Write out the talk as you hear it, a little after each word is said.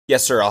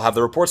Yes, sir. I'll have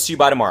the reports to you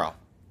by tomorrow.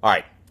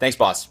 Alright. Thanks,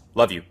 boss.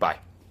 Love you. Bye.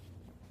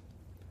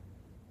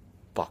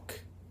 Fuck.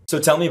 So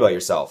tell me about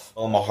yourself.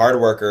 Well, I'm a hard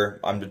worker.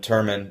 I'm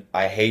determined.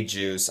 I hate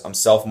Jews. I'm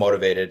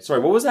self-motivated. Sorry,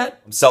 what was that?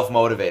 I'm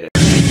self-motivated.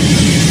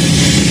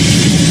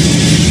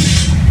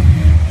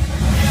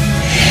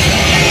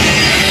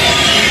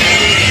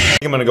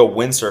 I'm gonna go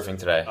windsurfing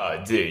today.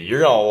 Oh, dude,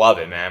 you're gonna love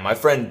it, man. My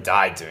friend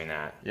died doing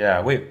that. Yeah,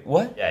 wait,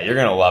 what? Yeah, you're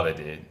gonna love it,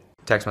 dude.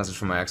 Text message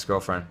from my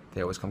ex-girlfriend.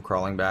 They always come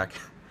crawling back.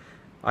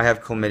 I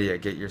have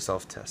chlamydia. Get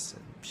yourself tested.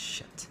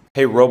 Shit.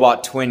 Hey,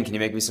 robot twin, can you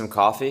make me some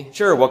coffee?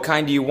 Sure, what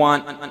kind do you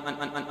want? God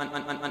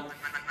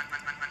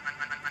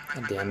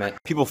damn it.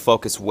 People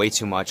focus way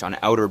too much on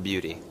outer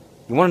beauty.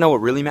 You wanna know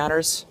what really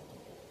matters?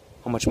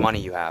 How much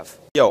money you have.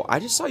 Yo, I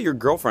just saw your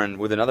girlfriend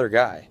with another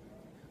guy.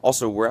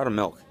 Also, we're out of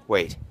milk.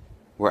 Wait.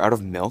 We're out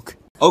of milk?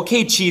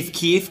 Okay, Chief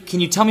Keef, can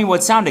you tell me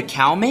what sound a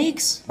cow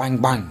makes? Bang,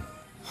 bang.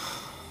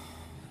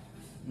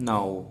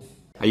 No.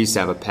 I used to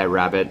have a pet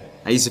rabbit.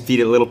 I used to feed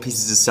it little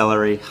pieces of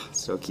celery.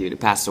 So cute. It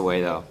passed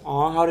away, though.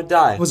 Aw, how'd it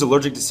die? I was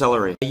allergic to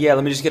celery. Yeah,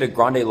 let me just get a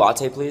grande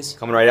latte, please.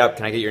 Coming right up.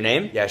 Can I get your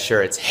name? Yeah,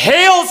 sure. It's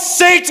Hail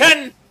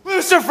Satan!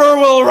 Lucifer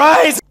will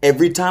rise!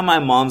 Every time my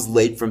mom's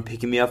late from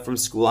picking me up from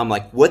school, I'm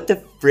like, what the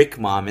frick,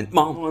 Mom? And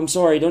Mom, oh, I'm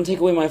sorry. Don't take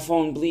away my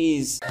phone,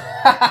 please.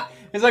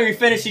 It's like we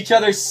finish each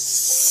other.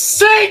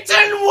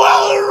 Satan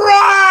will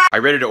rise! Are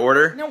you ready to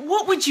order? Now,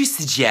 what would you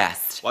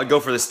suggest? Well, I'd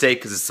go for the steak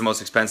because it's the most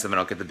expensive and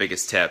I'll get the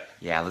biggest tip.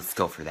 Yeah, let's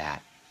go for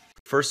that.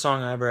 First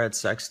song I ever had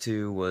sex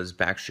to was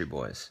Backstreet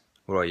Boys.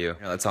 What about you? You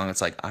know that song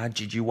that's like, ah,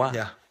 GGY.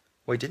 Yeah.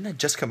 Wait, didn't that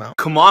just come out?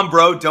 Come on,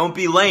 bro, don't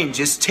be lame.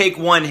 Just take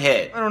one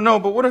hit. I don't know,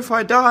 but what if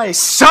I die?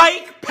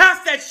 Psych!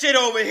 Pass that shit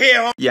over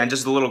here! Yeah, and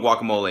just a little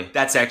guacamole.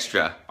 That's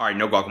extra. Alright,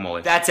 no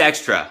guacamole. That's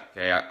extra.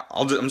 Okay,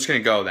 I'm just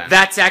gonna go then.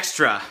 That's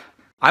extra.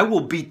 I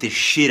will beat the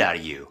shit out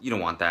of you. You don't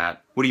want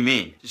that. What do you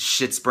mean? Just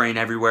shit spraying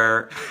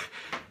everywhere.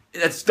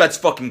 That's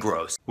fucking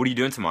gross. What are you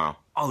doing tomorrow?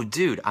 Oh,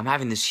 dude, I'm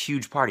having this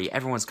huge party.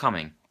 Everyone's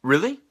coming.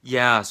 Really?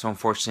 Yeah, so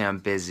unfortunately I'm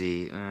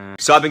busy.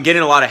 So I've been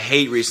getting a lot of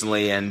hate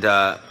recently, and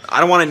I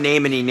don't want to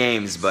name any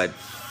names, but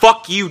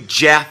fuck you,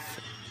 Jeff.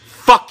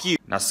 Fuck you.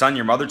 Now, son,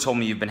 your mother told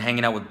me you've been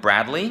hanging out with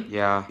Bradley?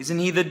 Yeah. Isn't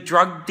he the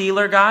drug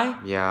dealer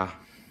guy? Yeah.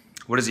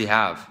 What does he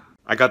have?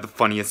 I got the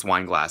funniest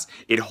wine glass.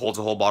 It holds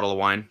a whole bottle of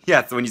wine.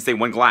 Yeah, so when you say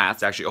one glass,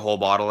 it's actually a whole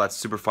bottle. That's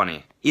super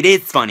funny. It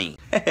is funny.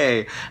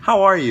 Hey,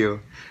 how are you?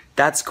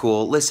 That's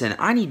cool. Listen,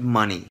 I need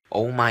money.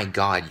 Oh my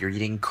god, you're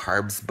eating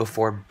carbs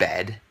before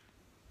bed?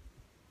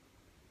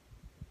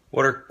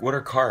 What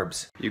are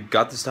carbs? You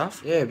got the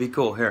stuff? Yeah, be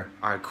cool. Here.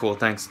 Alright, cool.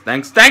 Thanks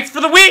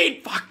for the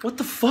weed! Fuck, what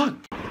the fuck?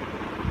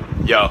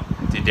 Yo,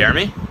 do you dare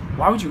me?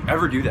 Why would you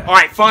ever do that?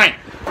 Alright, fine.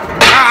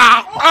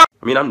 I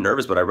mean, I'm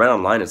nervous, but I read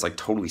online it's like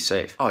totally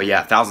safe. Oh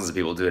yeah, thousands of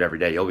people do it every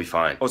day. You'll be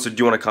fine. Oh, so do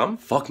you want to come?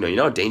 Fuck no, you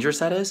know how dangerous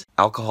that is?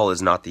 Alcohol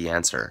is not the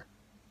answer,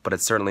 but it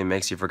certainly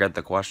makes you forget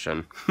the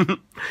question. And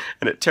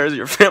it tears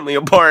your family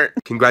apart.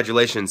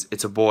 Congratulations,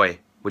 it's a boy.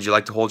 Would you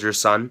like to hold your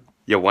son?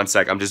 Yo, one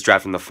sec, I'm just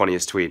drafting the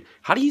funniest tweet.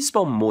 How do you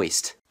spell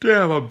moist?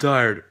 Damn, I'm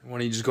tired. Why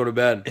don't you just go to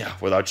bed? Yeah,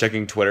 without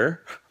checking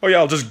Twitter? Oh yeah,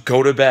 I'll just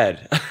go to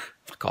bed.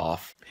 Fuck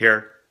off.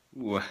 Here.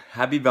 Ooh,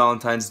 happy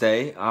Valentine's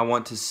Day. I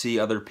want to see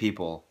other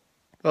people.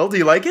 Well, do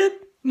you like it?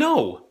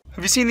 No.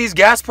 Have you seen these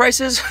gas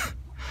prices?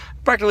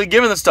 Practically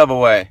giving the stuff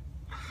away.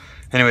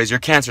 Anyways, your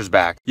cancer's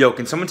back. Yo,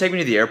 can someone take me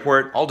to the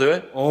airport? I'll do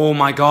it. Oh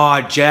my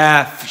god,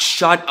 Jeff.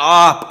 Shut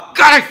up.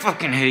 God, I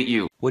fucking hate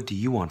you. What do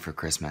you want for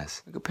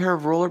Christmas? Like a pair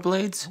of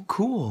rollerblades? Oh,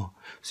 cool.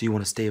 So you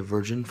want to stay a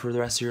virgin for the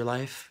rest of your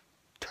life?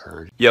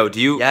 Turd. Yo, do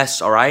you?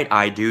 Yes, alright.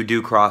 I do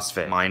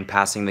CrossFit. Mind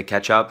passing the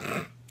ketchup?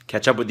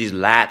 Ketchup with these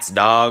lats,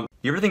 dog.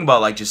 You ever think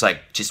about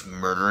just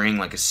murdering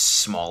like a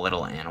small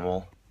little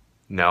animal?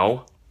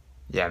 No?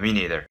 Yeah, me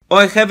neither. Oh,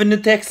 I have a new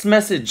text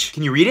message.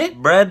 Can you read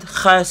it? Bread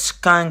has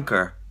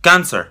cancer.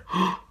 Cancer.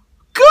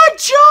 Good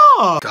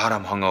job! God,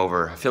 I'm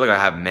hungover. I feel like I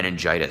have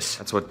meningitis.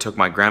 That's what took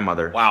my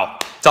grandmother. Wow.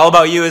 It's all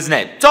about you, isn't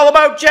it? It's all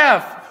about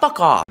Jeff! Fuck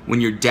off.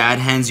 When your dad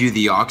hands you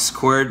the aux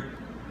cord,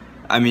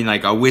 I mean,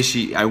 like, I wish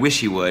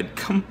he would.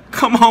 Come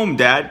home,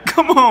 Dad.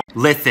 Come home.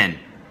 Listen,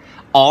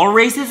 all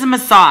racism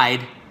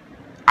aside,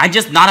 I'm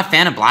just not a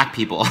fan of black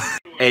people.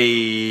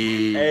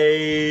 AIDS.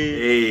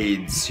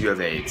 You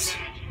have AIDS.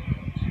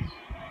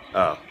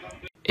 Oh.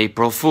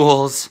 April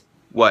Fools.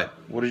 What?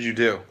 What did you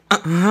do?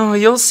 Oh,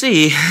 you'll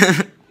see.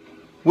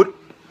 What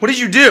did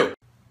you do?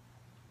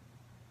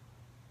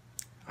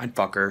 I'd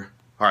fuck her.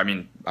 Or, I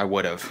mean, I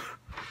would've.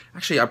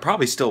 Actually, I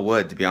probably still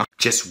would, to be honest.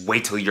 Just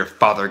wait till your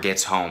father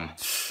gets home.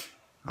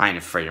 I ain't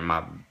afraid of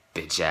my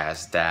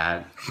bitch-ass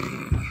dad.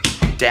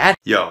 Dad?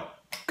 Yo,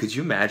 could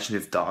you imagine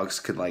if dogs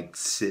could, like,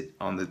 sit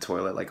on the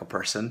toilet like a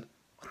person?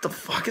 What the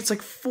fuck? It's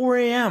like 4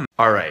 a.m.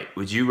 Alright,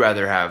 would you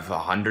rather have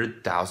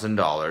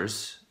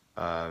 $100,000?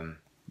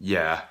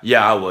 Yeah,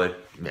 I would.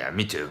 Yeah,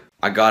 me too.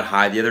 I got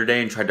high the other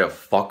day and tried to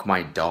fuck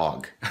my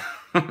dog.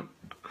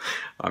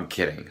 I'm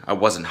kidding. I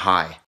wasn't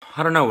high.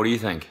 I don't know, what do you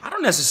think? I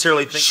don't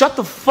necessarily think— Shut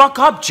the fuck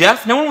up,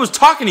 Jeff! No one was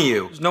talking to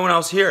you! There's no one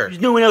else here.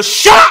 There's no one else—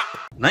 SHUT UP!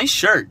 Nice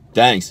shirt.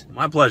 Thanks.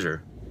 My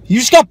pleasure. You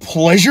just got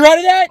pleasure out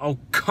of that? Oh,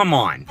 come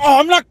on. Oh,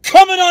 I'm not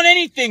coming on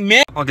anything,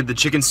 man. I'll get the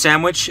chicken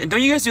sandwich. And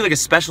don't you guys do like a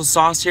special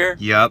sauce here?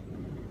 Yep.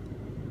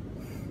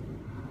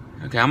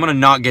 Okay, I'm gonna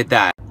not get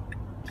that.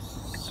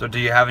 So do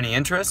you have any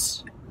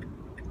interests?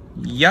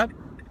 Yep.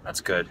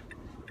 That's good.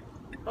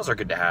 Those are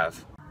good to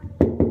have.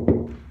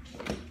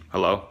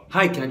 Hello?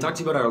 Hi, can I talk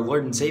to you about our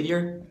Lord and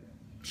Savior?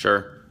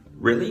 Sure.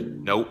 Really?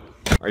 Nope.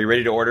 Are you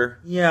ready to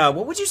order? Yeah,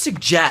 what would you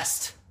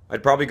suggest?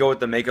 I'd probably go with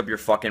the make up your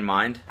fucking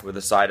mind with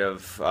a side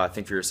of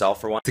think for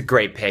yourself for one. It's a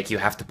great pick, you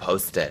have to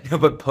post it. No,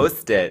 but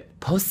post it.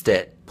 Post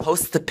it.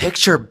 Post the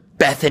picture,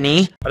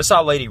 Bethany. I just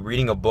saw a lady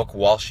reading a book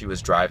while she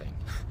was driving.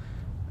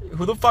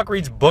 Who the fuck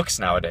reads books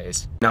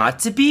nowadays? Not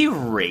to be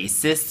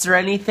racist or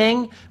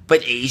anything,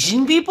 but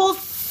Asian people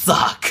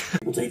suck.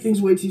 We'll take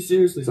things way too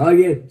seriously. It's all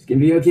good. It's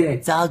gonna be okay.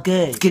 It's all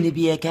good. It's gonna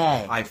be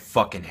okay. I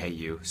fucking hate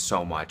you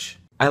so much.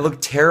 I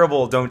look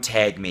terrible, don't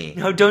tag me.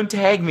 No, don't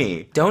tag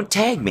me. Don't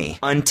tag me.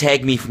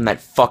 Untag me from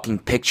that fucking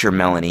picture,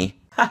 Melanie.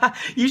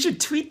 You should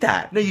tweet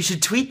that. No, you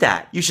should tweet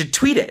that. You should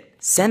tweet it.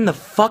 Send the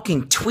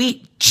fucking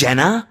tweet,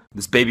 Jenna.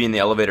 This baby in the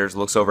elevators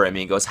looks over at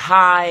me and goes,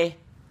 hi.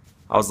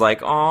 I was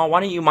like, oh,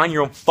 why don't you mind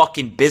your own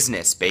fucking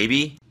business,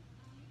 baby?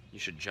 You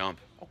should jump.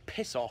 Oh,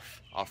 piss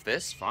off. Off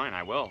this? Fine,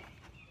 I will.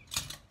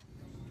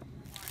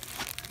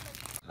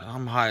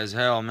 I'm high as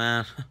hell,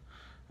 man.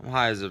 I'm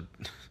high as a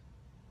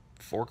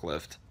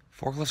forklift.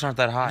 Forklifts aren't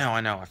that high. No,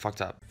 I know. I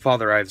fucked up.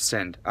 Father, I have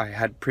sinned. I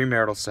had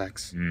premarital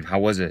sex. How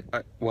was it?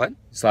 What?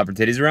 Slap her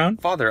titties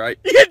around? Father, I...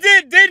 You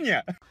did, didn't you?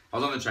 I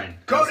was on the train.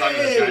 Cody!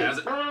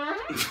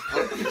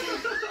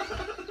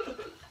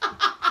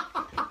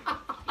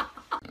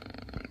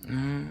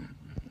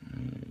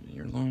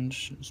 Your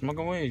lunch.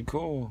 Smoking weed.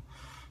 Cool.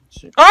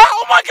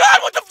 Oh my god,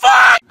 what the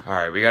fuck?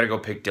 Alright, we gotta go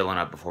pick Dylan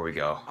up before we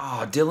go.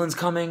 Oh, Dylan's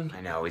coming? I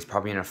know, he's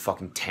probably in a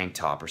fucking tank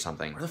top or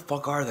something. Where the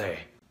fuck are they?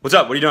 What's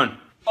up? What are you doing?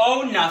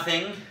 Oh,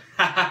 nothing.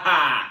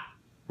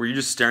 Were you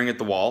just staring at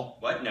the wall?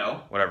 What?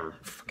 No. Whatever.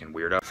 Fucking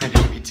weirdo. I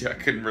know, me too. I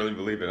couldn't really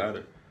believe it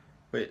either.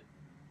 Wait.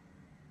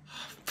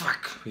 Oh,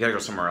 fuck. We gotta go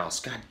somewhere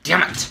else. God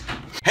damn it.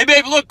 Hey,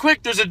 babe, look,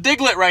 quick. There's a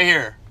diglet right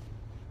here.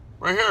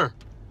 Right here.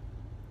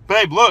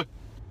 Babe, look.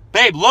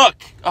 Babe, look.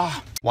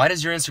 Oh. Why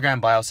does your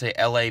Instagram bio say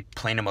LA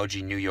plain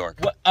emoji New York?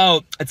 What?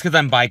 Oh, it's because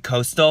I'm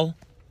bi-coastal.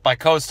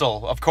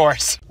 Bi-coastal, of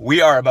course.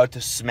 We are about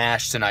to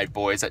smash tonight,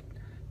 boys.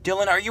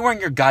 Dylan, are you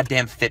wearing your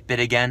goddamn Fitbit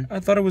again? I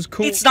thought it was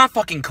cool. It's not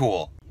fucking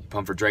cool. You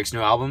pumped for Drake's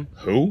new album?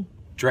 Who?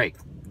 Drake.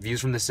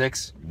 Views from the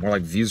 6? More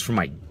like views from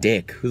my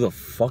dick. Who the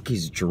fuck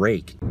is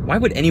Drake? Why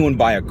would anyone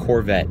buy a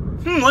Corvette?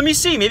 Let me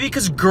see. Maybe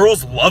because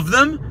girls love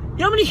them? You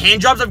know how many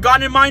hand jobs I've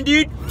gotten in mine,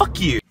 dude?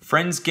 Fuck you.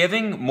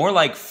 Friendsgiving? More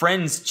like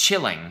friends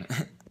chilling.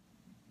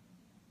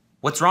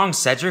 What's wrong,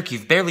 Cedric?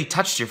 You've barely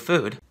touched your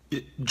food.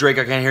 Drake,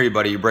 I can't hear you,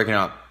 buddy. You're breaking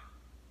up.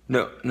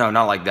 No,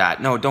 not like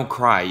that. No, don't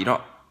cry. You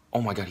don't...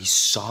 Oh my god, he's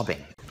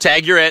sobbing.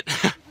 Tag, you're it.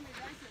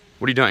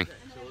 What are you doing?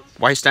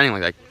 Why are you standing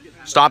like that?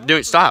 Stop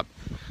doing... Stop.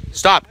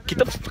 Stop. Get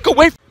the fuck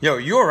away. Yo,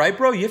 you alright,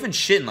 bro? You haven't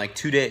shit in like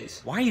 2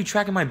 days. Why are you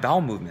tracking my bowel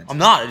movements? I'm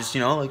not. I just,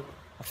 like...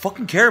 I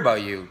fucking care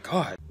about you.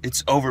 God.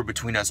 It's over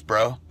between us,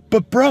 bro.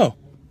 But bro.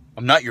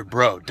 I'm not your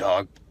bro,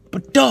 dog.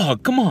 But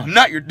dog, come on. I'm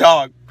not your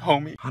dog,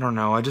 homie. I don't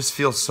know. I just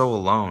feel so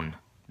alone.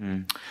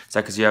 Is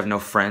that because you have no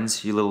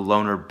friends, you little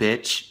loner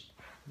bitch?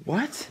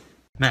 What?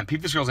 Man,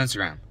 peep this girl's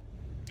Instagram.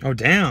 Oh,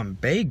 damn.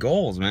 Bay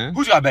goals, man.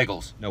 Who's got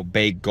bagels? No,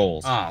 Bay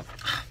goals. Oh,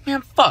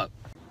 man, fuck.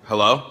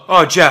 Hello?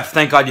 Oh, Jeff,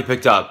 thank God you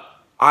picked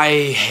up. I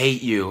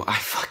hate you. I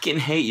fucking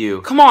hate you.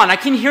 Come on, I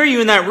can hear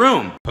you in that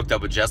room. Hooked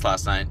up with Jess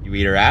last night. You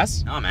eat her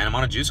ass? No, man, I'm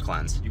on a juice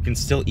cleanse. You can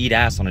still eat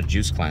ass on a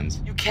juice cleanse.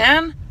 You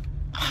can?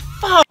 Oh,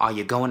 fuck. Are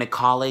you going to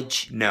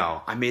college?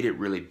 No, I made it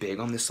really big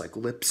on this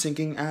lip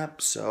syncing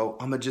app, so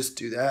I'm gonna just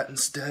do that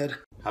instead.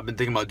 I've been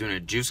thinking about doing a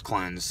juice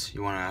cleanse.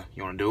 You wanna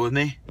do it with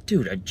me?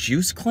 Dude, a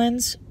juice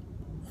cleanse?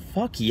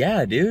 Fuck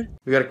yeah, dude.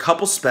 We got a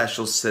couple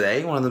specials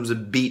today. One of them's a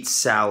beet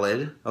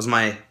salad. That was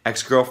my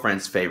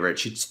ex-girlfriend's favorite.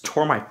 She just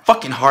tore my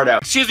fucking heart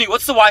out. Excuse me,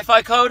 what's the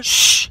Wi-Fi code?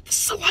 Shh,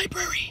 this is the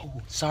library.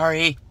 Oh,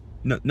 sorry.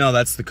 No,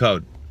 that's the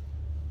code.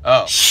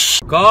 Oh.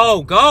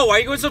 Go! Why are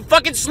you going so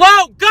fucking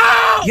slow?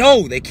 Go!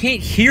 Yo, they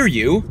can't hear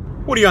you.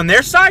 What are you on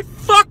their side?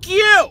 Fuck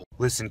you!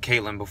 Listen,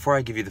 Caitlin, before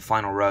I give you the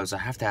final rose, I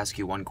have to ask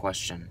you one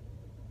question.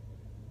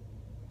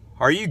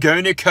 Are you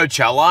going to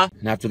Coachella?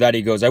 And after that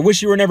he goes, I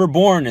wish you were never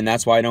born, and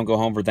that's why I don't go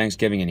home for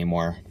Thanksgiving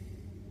anymore.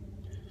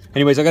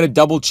 Anyways, I got a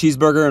double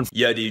cheeseburger and...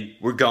 Yeah, dude,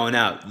 we're going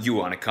out. You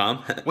wanna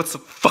come? What's the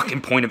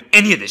fucking point of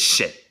any of this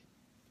shit?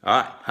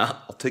 Alright,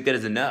 I'll take that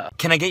as a no.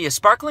 Can I get you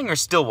sparkling or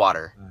still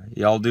water?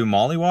 Y'all do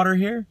Molly water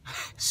here?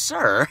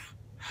 Sir,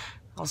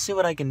 I'll see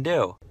what I can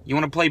do. You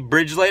wanna play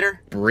bridge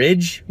later?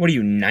 Bridge? What are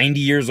you,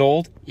 90 years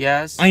old?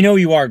 Yes. I know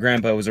you are,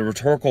 Grandpa. It was a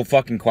rhetorical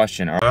fucking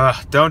question.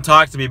 Don't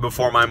talk to me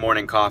before my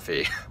morning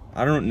coffee.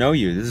 I don't know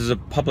you. This is a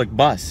public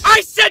bus.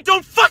 I said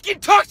don't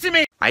fucking talk to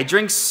me! I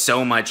drink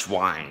so much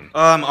wine.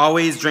 I'm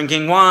always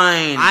drinking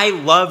wine. I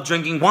love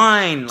drinking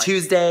wine.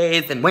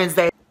 Tuesdays and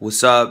Wednesdays.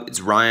 What's up?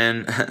 It's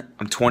Ryan.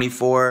 I'm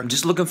 24. I'm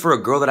just looking for a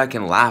girl that I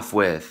can laugh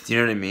with. Do you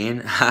know what I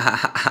mean?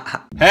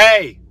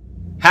 Hey!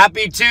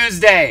 Happy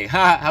Tuesday.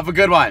 Have a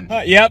good one.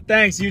 Yep,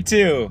 thanks. You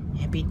too.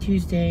 Happy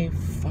Tuesday.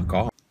 Fuck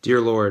off. Dear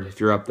Lord, if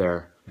you're up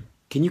there,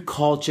 can you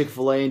call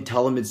Chick-fil-A and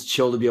tell them it's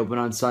chill to be open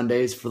on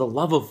Sundays? For the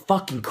love of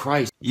fucking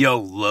Christ. Yo,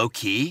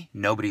 low-key,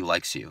 nobody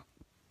likes you.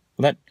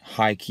 Well, that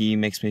high-key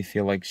makes me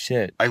feel like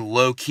shit. I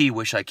low-key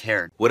wish I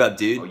cared. What up,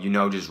 dude? Oh, you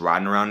know, just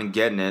riding around and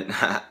getting it.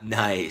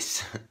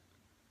 Nice.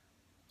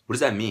 What does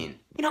that mean?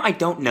 You know, I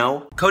don't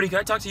know. Cody, can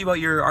I talk to you about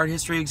your art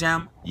history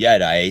exam? Yeah,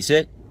 did I ace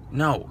it?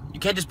 No, you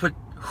can't just put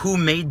who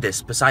made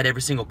this beside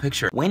every single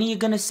picture. When are you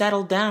gonna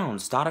settle down?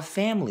 Start a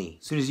family?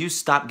 As soon as you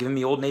stop giving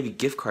me Old Navy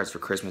gift cards for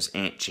Christmas,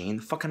 Aunt Jean.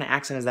 The fuck kind of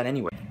accent is that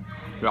anyway?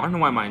 Yo, I don't know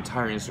why my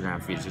entire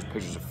Instagram feed is just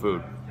pictures of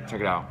food.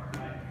 Check it out.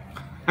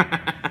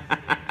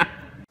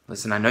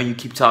 Listen, I know you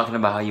keep talking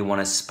about how you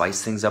want to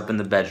spice things up in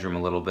the bedroom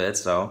a little bit,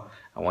 so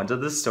I went to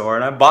the store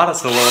and I bought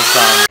us a little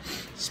something.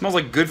 Smells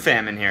like good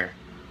fam in here.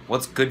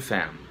 What's good,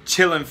 fam?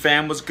 Chillin'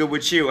 fam, what's good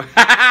with you?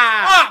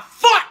 Ah,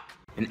 fuck!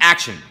 In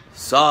action.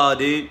 Saw,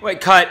 dude. Wait,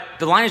 cut.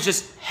 The line is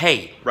just,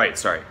 hey. Right,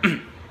 sorry.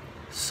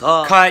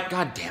 Saw. Cut.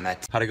 God damn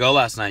it. How'd it go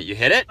last night? You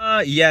hit it?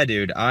 Yeah,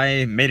 dude.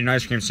 I made an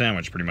ice cream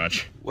sandwich, pretty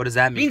much. What does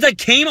that mean? Means I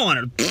came on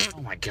it.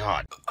 Oh my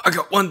god. I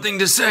got one thing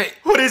to say.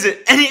 What is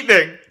it?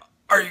 Anything.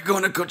 Are you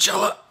going to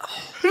Coachella?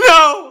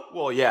 No!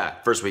 Well, yeah,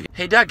 first weekend.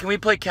 Hey, Dad, can we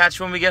play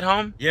catch when we get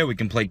home? Yeah, we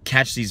can play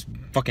catch these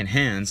fucking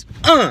hands.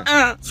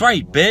 That's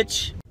right,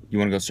 bitch. You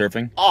wanna go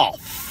surfing? Oh,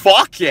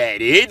 fuck yeah,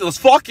 dude. Let's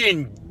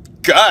fucking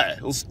go.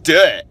 Let's do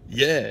it.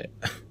 Yeah.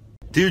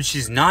 Dude,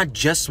 she's not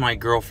just my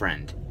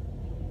girlfriend.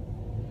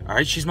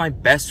 Alright, she's my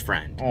best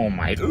friend. Oh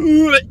my.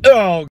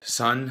 Oh.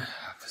 Son,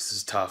 this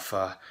is tough.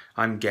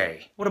 I'm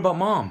gay. What about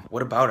Mom?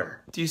 What about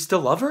her? Do you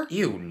still love her?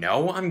 Ew,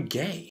 no, I'm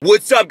gay.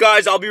 What's up,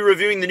 guys? I'll be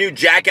reviewing the new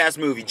Jackass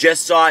movie.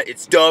 Just saw it.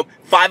 It's dope.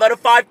 5 out of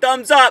 5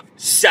 thumbs up.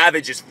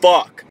 Savage as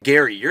fuck.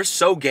 Gary, you're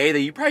so gay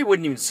that you probably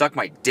wouldn't even suck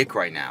my dick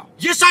right now.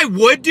 Yes, I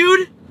would,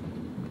 dude.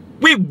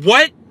 Wait,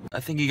 what? I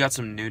think you got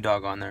some new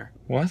dog on there.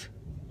 What?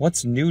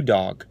 What's new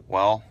dog?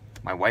 Well,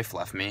 my wife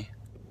left me.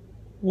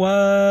 What?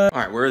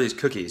 Alright, where are these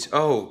cookies?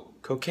 Oh,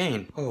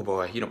 cocaine. Oh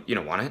boy, you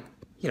don't want it?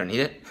 You don't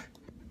need it?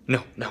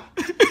 No, no.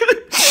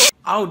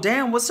 Oh,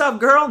 damn, what's up,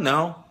 girl?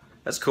 No,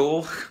 that's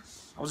cool.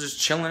 I was just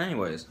chilling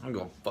anyways. I don't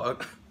give a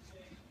fuck.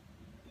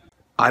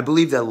 I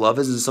believe that love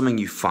isn't something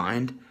you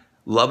find.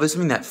 Love is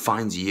something that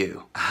finds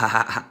you.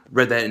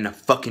 Read that in a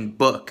fucking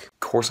book. Of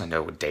course I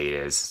know what day it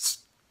is.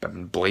 I've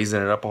been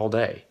blazing it up all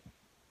day.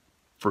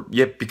 For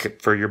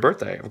your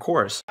birthday, of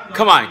course.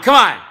 Come on, come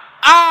on.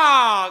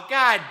 Oh,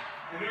 God.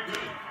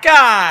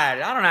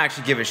 God, I don't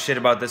actually give a shit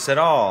about this at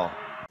all.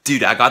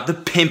 Dude, I got the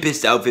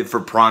pimpest outfit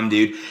for prom,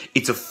 dude.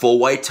 It's a full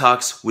white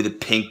tux with a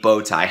pink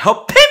bow tie. How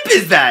pimp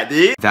is that,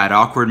 dude? That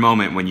awkward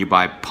moment when you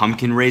buy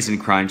pumpkin raisin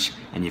crunch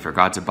and you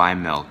forgot to buy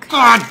milk.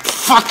 God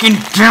fucking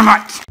damn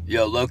it!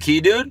 Yo,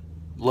 low-key, dude?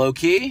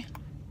 Low-key?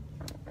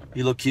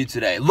 You look cute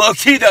today.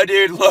 Low-key, though,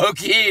 dude.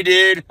 Low-key,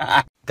 dude.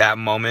 That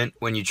moment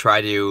when you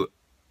try to,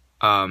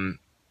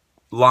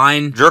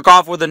 Jerk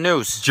off with a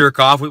noose. jerk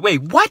off with,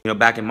 wait, what? You know,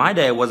 back in my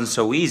day, it wasn't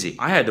so easy.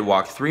 I had to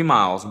walk 3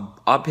 miles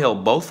uphill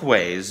both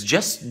ways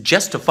just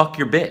to fuck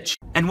your bitch.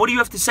 And what do you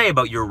have to say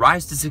about your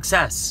rise to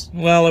success?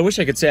 Well, I wish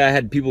I could say I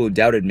had people who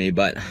doubted me,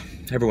 but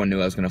everyone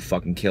knew I was gonna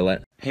fucking kill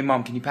it. Hey,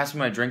 Mom, can you pass me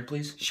my drink,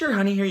 please? Sure,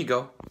 honey, here you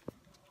go.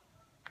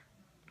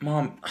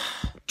 Mom,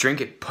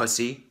 drink it,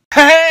 pussy.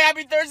 Hey,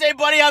 happy Thursday,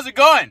 buddy. How's it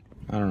going?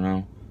 I don't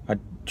know. I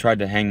tried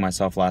to hang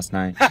myself last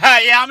night.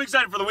 Yeah, I'm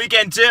excited for the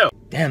weekend, too.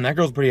 Damn, that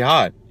girl's pretty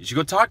hot. You should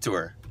go talk to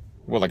her.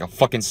 What, like a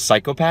fucking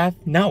psychopath?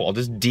 No, I'll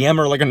just DM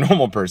her like a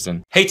normal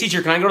person. Hey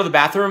teacher, can I go to the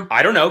bathroom?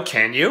 I don't know,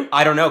 can you?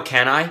 I don't know,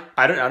 can I?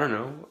 I don't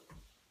know.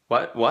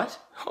 What?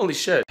 Holy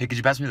shit. Hey, could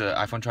you pass me the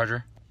iPhone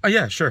charger? Oh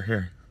yeah, sure,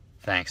 here.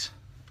 Thanks.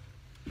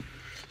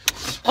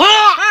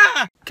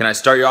 Can I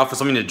start you off with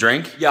something to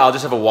drink? Yeah, I'll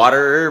just have a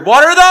water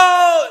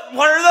though!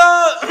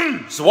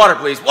 Just water,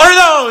 please. Water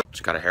though!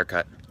 Just got a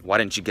haircut. Why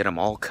didn't you get a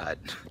mall cut?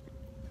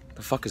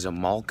 The fuck is a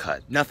mall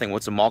cut? Nothing,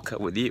 what's a mall cut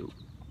with you?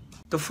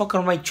 The fuck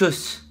are my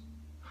juice?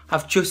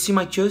 Have juice see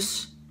my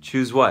juice?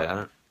 Choose what? I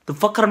don't... The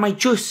fuck are my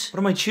juice? What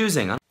am I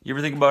choosing? You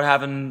ever think about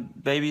having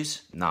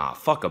babies? Nah,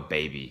 fuck a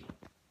baby.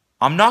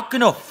 I'm not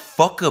gonna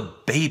fuck a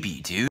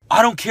baby, dude.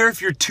 I don't care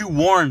if you're too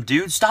warm,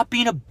 dude. Stop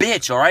being a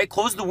bitch, alright?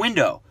 Close the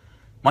window.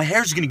 My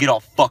hair's gonna get all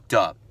fucked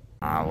up.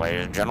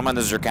 Ladies and gentlemen,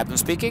 this is your captain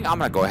speaking. I'm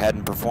gonna go ahead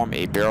and perform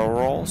a barrel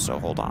roll, so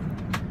hold on.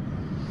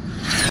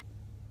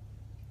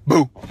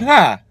 Boo.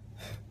 Ah!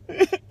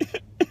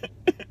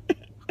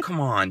 Come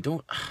on,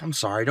 I'm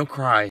sorry, don't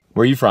cry.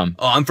 Where are you from?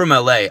 Oh, I'm from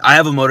LA. I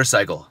have a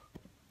motorcycle.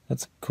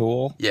 That's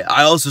cool. Yeah,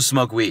 I also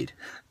smoke weed.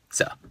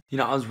 So. You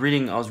know, I was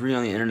reading on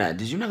the internet.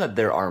 Did you know that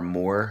there are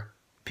more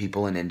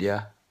people in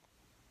India?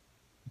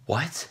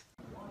 What?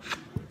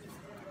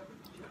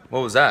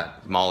 What was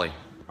that? Molly.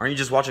 Aren't you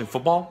just watching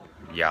football?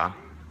 Yeah.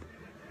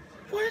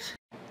 What?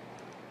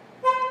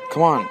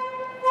 Come on.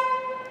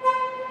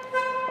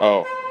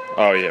 Oh,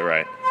 yeah,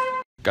 right.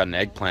 Got an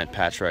eggplant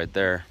patch right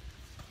there.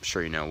 I'm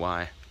sure you know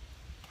why.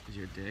 Is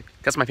your dick?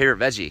 That's my favorite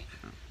veggie.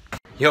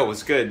 Yo,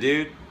 what's good,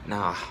 dude?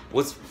 Nah,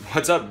 what's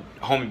up,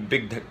 homie,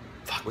 big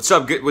Fuck. What's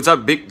up, what's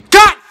up, big?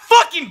 God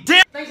fucking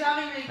damn! Thanks for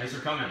having me. Thanks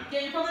for coming.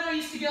 Yeah, you're probably not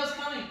used to girls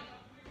coming.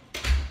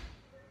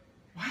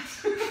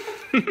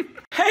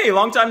 Hey,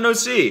 long time no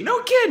see.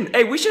 No kidding.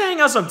 Hey, we should hang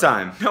out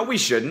sometime. No, we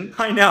shouldn't.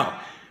 I know.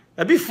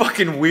 That'd be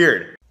fucking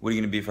weird. What are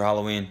you gonna be for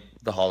Halloween?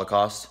 The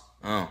Holocaust?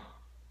 Oh.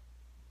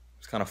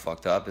 It's kind of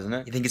fucked up, isn't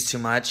it? You think it's too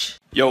much?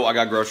 Yo, I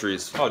got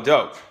groceries. Oh,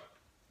 dope.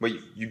 Wait,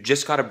 you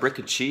just got a brick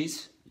of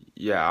cheese?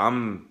 Yeah,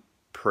 I'm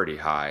pretty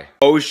high.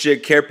 Oh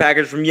shit, care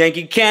package from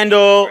Yankee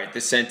Candle. Right, the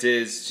scent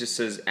just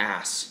says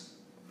ass.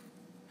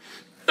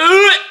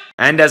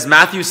 And as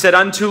Matthew said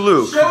unto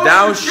Luke,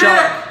 thou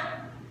shalt...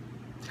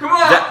 Come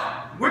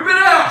on! Whip it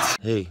out!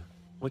 Hey,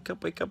 wake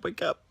up, wake up,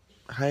 wake up.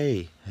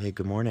 Hey,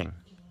 good morning.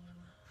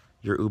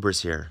 Your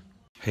Uber's here.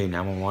 Hey,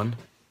 911?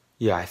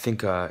 Yeah, I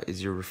think,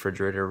 is your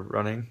refrigerator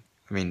running?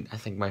 I mean, I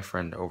think my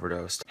friend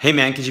overdosed. Hey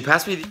man, could you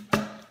pass me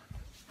the...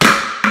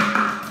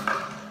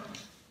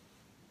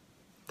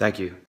 Thank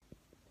you.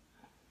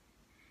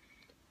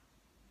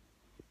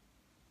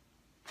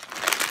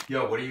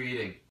 Yo, what are you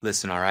eating?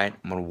 Listen, alright?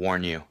 I'm gonna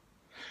warn you.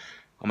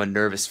 I'm a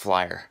nervous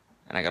flyer,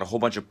 and I got a whole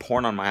bunch of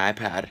porn on my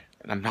iPad,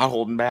 and I'm not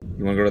holding back.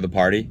 You wanna go to the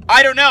party?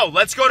 I don't know.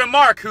 Let's go to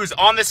Mark, who's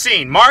on the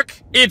scene.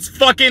 Mark? It's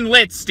fucking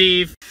lit,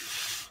 Steve.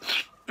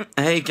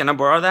 Hey, can I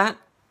borrow that?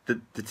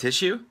 The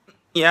tissue?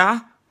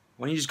 Yeah?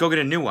 Why don't you just go get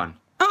a new one?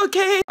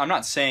 Okay. I'm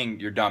not saying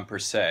you're dumb per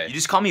se. You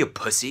just call me a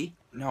pussy?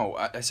 No,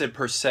 I said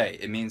per se.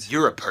 It means...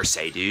 You're a per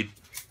se, dude.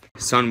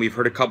 Son, we've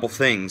heard a couple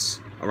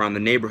things around the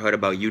neighborhood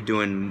about you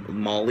doing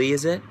Molly,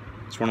 is it?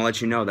 Just want to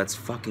let you know that's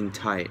fucking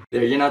tight.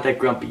 There, you're not that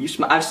grumpy. You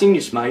smile. I've seen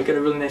you smile. You got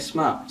a really nice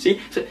smile. See?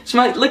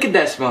 Smile. Look at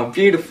that smile.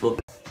 Beautiful.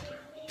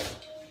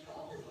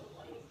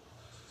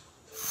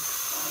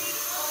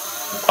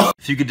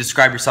 If you could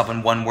describe yourself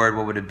in one word,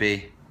 what would it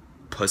be?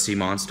 Pussy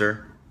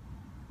monster.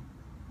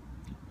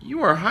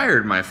 You are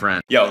hired, my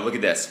friend. Yo, look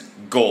at this.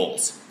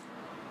 Goals.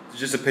 It's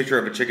just a picture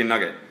of a chicken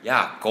nugget.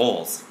 Yeah,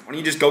 goals. Why don't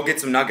you just go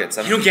get some nuggets?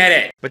 You don't get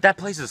it. But that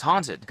place is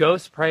haunted.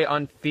 Ghosts prey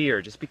on fear.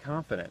 Just be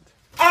confident.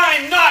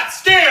 I'm not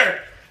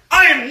scared!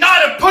 I am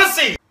not a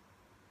pussy!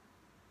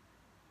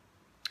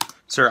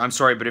 Sir, I'm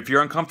sorry, but if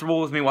you're uncomfortable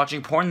with me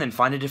watching porn, then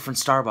find a different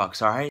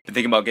Starbucks, alright? Been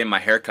thinking about getting my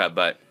hair cut,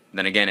 but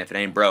then again, if it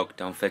ain't broke,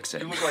 don't fix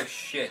it. You look like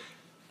shit.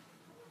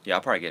 Yeah,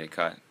 I'll probably get it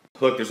cut.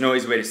 Look, there's no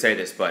easy way to say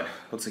this, but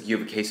looks like you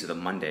have a case of the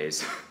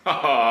Mondays.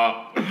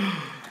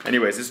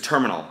 Anyways, it's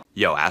terminal.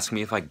 Yo, ask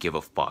me if I give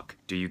a fuck.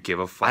 Do you give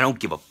a fuck? I don't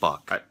give a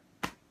fuck. I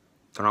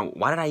don't know.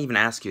 Why did I even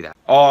ask you that?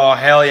 Oh,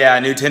 hell yeah,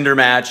 new Tinder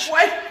match.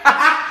 What?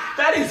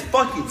 That is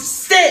fucking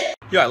sick!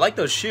 Yo, I like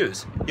those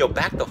shoes. Yo,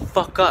 back the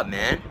fuck up,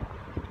 man.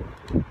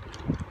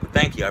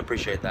 Thank you, I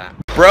appreciate that.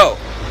 Bro,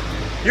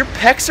 your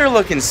pecs are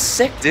looking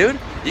sick, dude.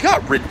 You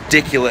got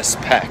ridiculous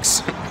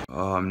pecs.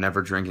 Oh, I'm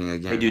never drinking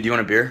again. Hey, dude, do you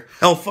want a beer?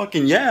 Hell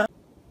fucking yeah.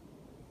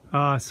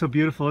 So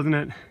beautiful, isn't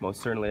it?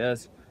 Most certainly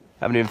is.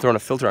 Haven't even thrown a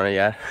filter on it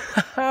yet.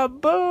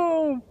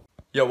 Boom!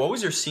 Yo, what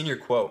was your senior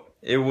quote?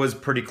 It was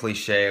pretty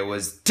cliche. It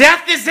was,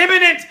 Death is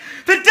imminent!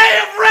 The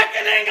day of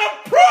reckoning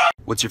approach!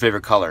 what's your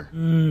favorite color?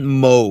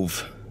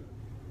 Mauve.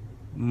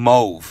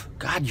 Mauve.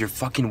 God, you're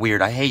fucking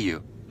weird. I hate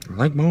you. I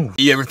like mauve.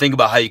 You ever think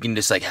about how you can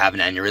just like have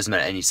an aneurysm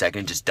at any second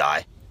and just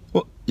die?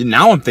 Well,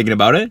 now I'm thinking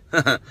about it.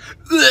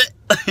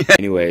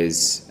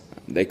 Anyways,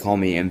 they call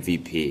me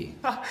MVP.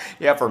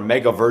 Yeah, for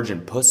mega virgin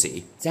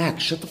pussy.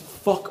 Zach, shut the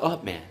fuck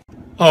up, man.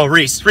 Oh,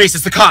 Reese,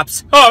 it's the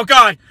cops. Oh,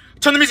 God.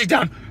 Turn the music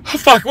down. Oh,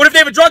 fuck. What if they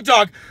have a drug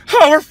dog?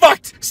 Oh, we're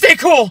fucked. Stay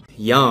cool.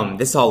 Yum,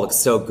 this all looks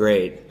so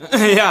great.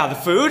 Yeah, the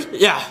food?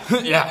 Yeah,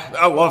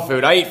 I love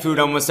food. I eat food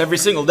almost every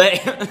single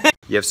day.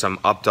 You have some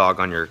up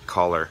dog on your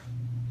collar.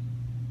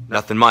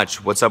 Nothing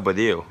much. What's up with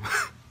you?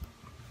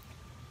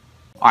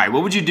 Alright,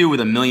 what would you do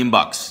with $1 million?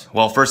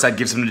 Well, first I'd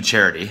give some to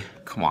charity.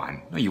 Come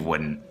on. No, you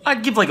wouldn't.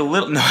 I'd give like a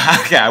little... No,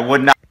 okay, I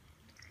would not.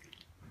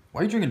 Why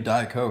are you drinking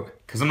Diet Coke?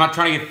 Because I'm not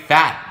trying to get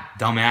fat,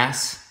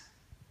 dumbass.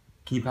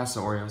 Can you pass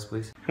the Oreos,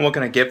 please? And what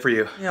can I get for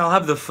you? Yeah, I'll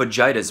have the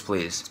fajitas,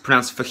 please. It's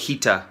pronounced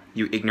fajita,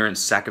 you ignorant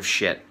sack of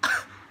shit.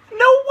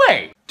 No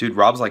way. Dude,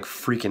 Rob's like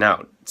freaking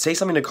out. Say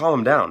something to calm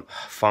him down.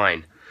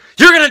 Fine.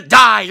 You're gonna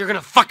die. You're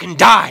gonna fucking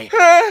die.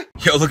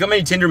 Yo, look how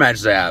many Tinder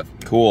matches I have.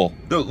 Cool.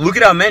 No, look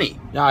at how many.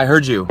 Yeah, I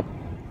heard you.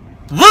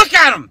 Look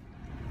at him.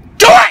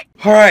 Do it.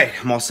 Alright,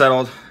 I'm all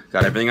settled.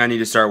 Got everything I need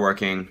to start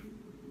working.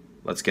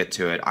 Let's get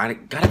to it. I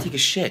gotta take a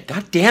shit.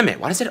 God damn it.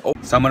 Why does it...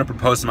 So I'm gonna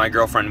propose to my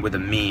girlfriend with a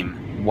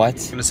meme. What?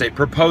 I'm gonna say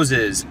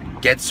proposes,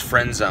 gets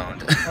friend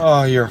zoned.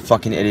 Oh, you're a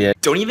fucking idiot.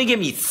 Don't even get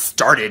me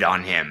started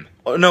on him.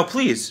 Oh, no,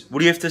 please. What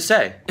do you have to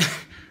say?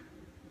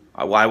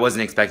 Well, I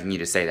wasn't expecting you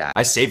to say that.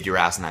 I saved your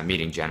ass in that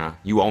meeting, Jenna.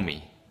 You owe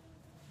me.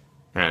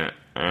 I'm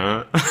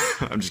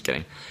just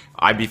kidding.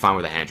 I'd be fine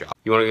with a hand job.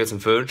 You wanna get some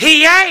food?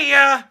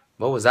 Yeah.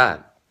 What was that?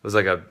 It was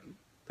like a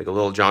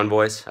Little John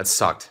voice? That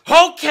sucked.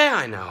 Okay,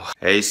 I know.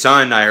 Hey,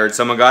 son, I heard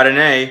someone got an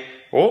A.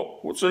 Oh,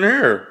 what's in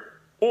here?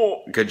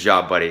 Oh, good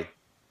job, buddy.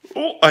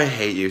 Oh, I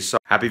hate you. So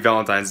happy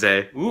Valentine's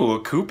Day. Ooh,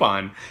 a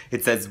coupon.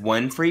 It says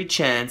 1 free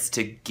chance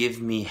to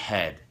give me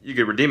head. You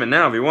could redeem it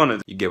now if you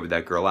wanted. You get with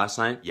that girl last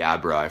night? Yeah,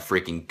 bro, I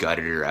freaking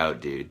gutted her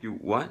out, dude. You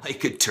what?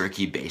 Like a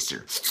turkey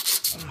baster.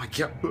 Oh my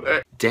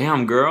god.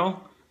 Damn,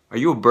 girl. Are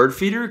you a bird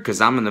feeder?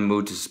 Cause I'm in the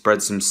mood to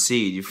spread some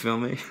seed, you feel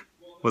me?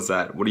 What's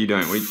that? What are you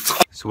doing?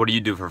 So what do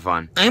you do for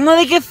fun? I'm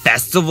like a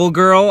festival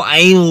girl.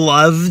 I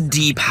love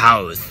deep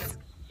house.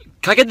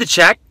 Can I get the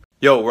check?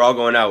 Yo, we're all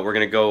going out. We're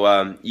gonna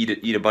go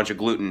eat a bunch of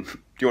gluten. Do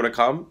you wanna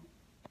come?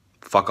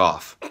 Fuck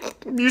off.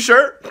 You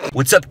sure?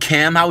 What's up,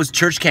 Cam? How was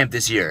church camp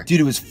this year?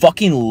 Dude, it was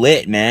fucking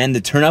lit, man.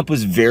 The turn up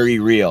was very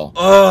real.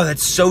 Oh,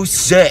 that's so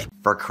sick.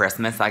 For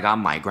Christmas, I got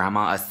my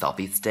grandma a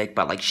selfie stick,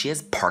 but like she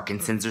has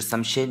Parkinson's or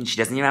some shit and she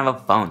doesn't even have a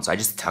phone, so I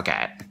just took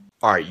it.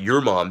 Alright, your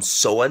mom's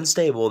so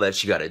unstable that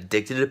she got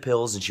addicted to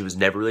pills and she was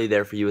never really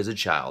there for you as a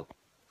child.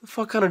 What the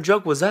fuck kind of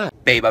joke was that?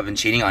 Babe, I've been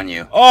cheating on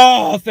you.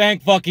 Oh,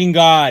 thank fucking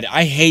God.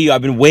 I hate you.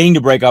 I've been waiting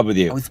to break up with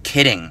you. I was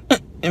kidding.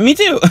 Me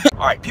too.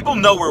 Alright, people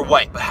know we're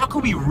white, but how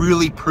can we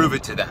really prove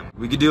it to them?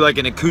 We could do like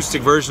an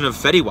acoustic version of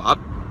Fetty Wap.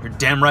 You're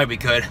damn right we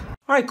could.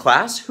 Alright,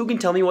 class, who can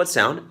tell me what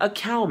sound a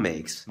cow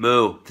makes?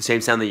 Moo, the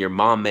same sound that your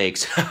mom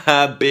makes.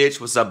 Haha, bitch,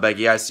 what's up,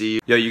 Becky? I see you.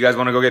 Yo, you guys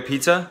wanna go get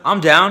pizza?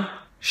 I'm down.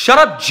 Shut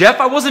up, Jeff,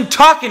 I wasn't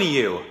talking to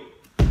you.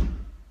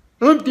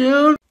 I'm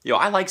down. Yo,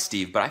 I like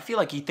Steve, but I feel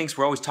like he thinks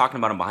we're always talking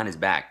about him behind his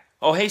back.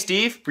 Oh, hey,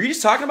 Steve. Were you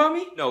just talking about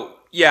me? No,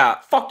 yeah,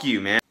 fuck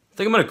you, man. I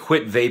think I'm gonna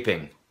quit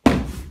vaping.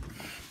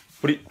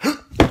 What do you...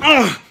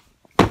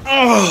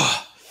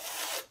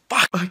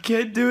 Fuck. I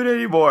can't do it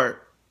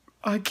anymore.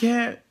 I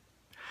can't.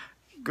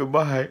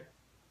 Goodbye.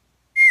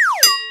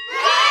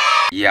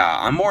 Yeah,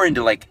 I'm more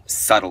into like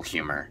subtle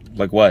humor.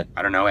 Like what?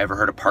 I don't know, ever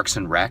heard of Parks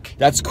and Rec?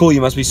 That's cool, you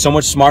must be so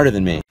much smarter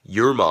than me.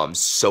 Your mom's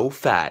so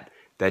fat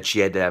that she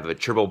had to have a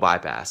triple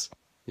bypass.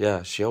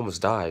 Yeah, she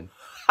almost died.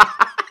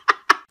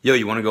 Yo,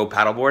 you wanna go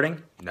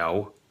paddleboarding?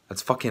 No.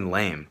 That's fucking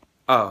lame.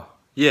 Oh,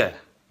 yeah.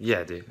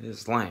 Yeah, dude.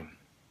 It's lame.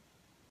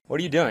 What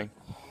are you doing?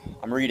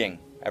 I'm reading.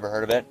 Ever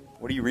heard of it?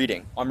 What are you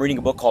reading? I'm reading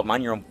a book called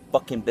Mind Your Own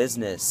Fucking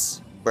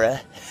Business,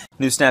 bruh.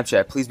 New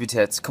Snapchat, please be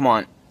tits. Come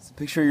on. It's a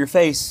picture of your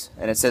face,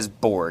 and it says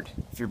bored.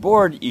 If you're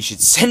bored, you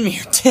should send me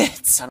your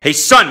tits. Hey,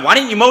 son, why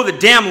didn't you mow the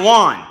damn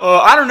lawn?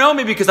 I don't know,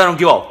 maybe because I don't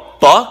give a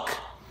fuck.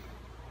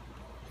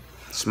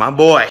 It's my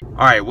boy.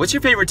 Alright, what's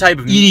your favorite type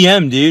of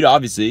EDM, dude,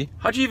 obviously.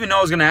 How'd you even know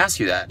I was gonna ask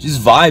you that?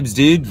 Just vibes,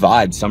 dude.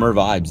 Vibes. Summer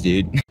vibes,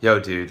 dude. Yo,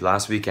 dude,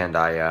 last weekend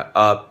I,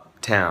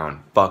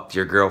 uptown fucked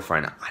your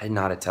girlfriend. I didn't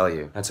know how to tell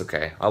you. That's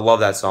okay. I love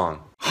that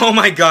song. Oh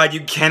my god,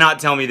 you cannot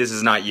tell me this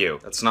is not you.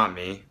 That's not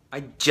me.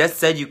 I just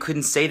said you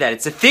couldn't say that.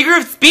 It's a figure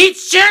of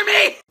speech,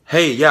 Jeremy!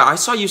 Hey, yeah, I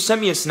saw you sent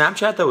me a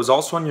Snapchat that was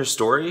also on your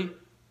story.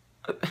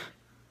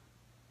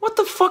 What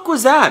the fuck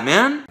was that,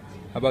 man?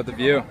 How about the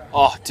view?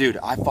 Oh, dude,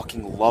 I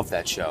fucking love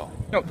that show.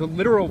 No, the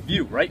literal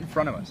view right in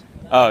front of us.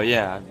 Oh,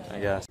 yeah, I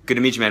guess. Good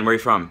to meet you, man. Where are you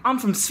from? I'm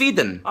from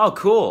Sweden. Oh,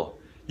 cool.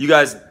 You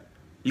guys,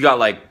 you got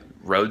like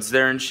roads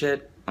there and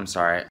shit? I'm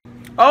sorry.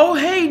 Oh,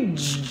 hey,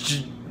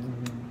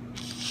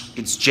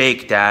 it's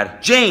Jake,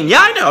 Dad. Jane,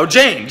 yeah, I know,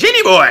 Jane.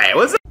 Janie boy,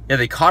 what's up? Yeah,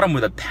 they caught him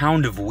with a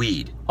pound of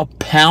weed. A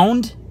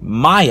pound?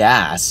 My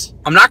ass.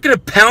 I'm not gonna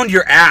pound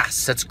your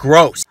ass. That's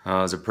gross. Oh,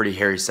 it was a pretty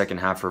hairy second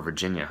half for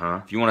Virginia,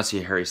 huh? If you want to see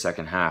a hairy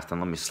second half, then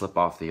let me slip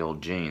off the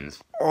old jeans.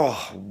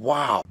 Oh,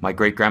 wow. My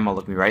great-grandma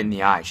looked me right in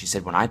the eye. She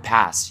said, when I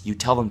pass, you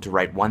tell them to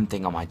write one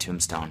thing on my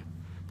tombstone.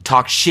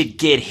 Talk shit,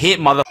 get hit,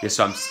 mother... Yes,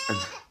 I'm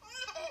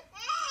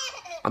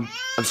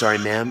sorry,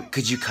 ma'am.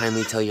 Could you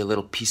kindly tell your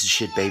little piece of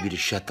shit baby to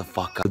shut the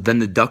fuck up? But then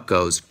the duck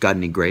goes, got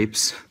any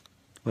grapes?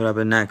 What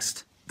happened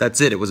next?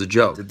 That's it, it was a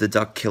joke. Did the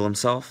duck kill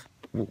himself?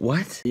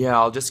 What? Yeah,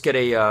 I'll just get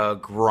a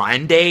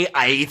grande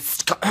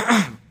iced...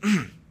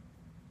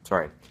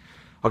 Sorry.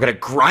 I'll get a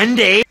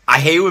grande... I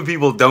hate when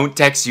people don't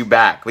text you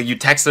back. Like, you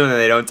text them and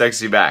they don't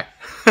text you back.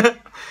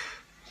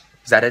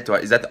 Is that it?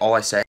 Is that all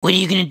I say? What are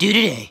you gonna do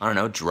today? I don't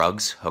know,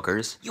 drugs,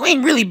 hookers. You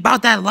ain't really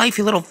about that life,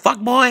 you little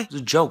fuckboy. It's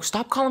a joke.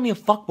 Stop calling me a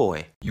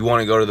fuckboy. You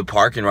wanna go to the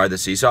park and ride the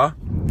seesaw?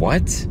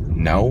 What?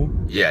 No?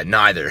 Yeah,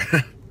 neither.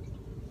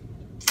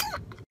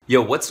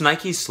 Yo, what's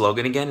Nike's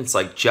slogan again? It's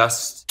like,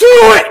 just do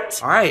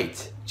it!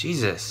 Alright,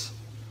 Jesus.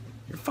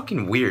 You're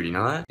fucking weird, you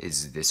know that?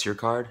 Is this your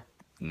card?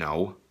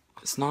 No.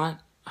 It's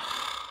not?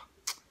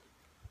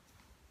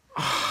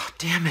 Oh,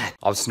 damn it.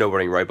 I was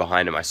snowboarding right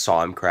behind him. I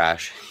saw him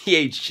crash. He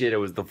ate shit. It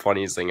was the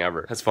funniest thing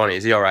ever. That's funny.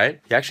 Is he alright?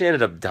 He actually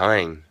ended up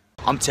dying.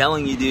 I'm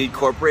telling you, dude,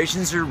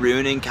 corporations are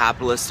ruining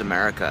capitalist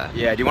America.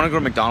 Yeah, do you want to go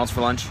to McDonald's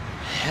for lunch?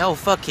 Hell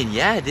fucking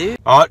yeah, dude.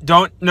 Oh,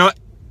 don't, no.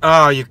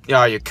 Oh, you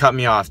cut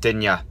me off,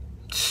 didn't ya?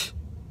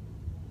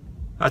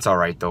 That's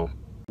alright, though.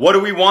 What do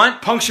we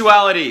want?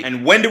 Punctuality.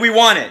 And when do we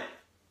want it?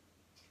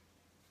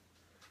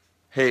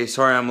 Hey,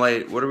 sorry I'm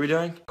late. What are we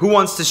doing? Who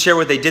wants to share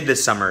what they did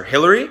this summer?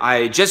 Hillary?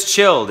 I just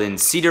chilled in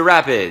Cedar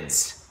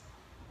Rapids.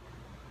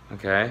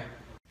 Okay.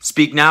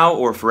 Speak now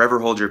or forever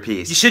hold your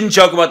peace. You shouldn't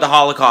joke about the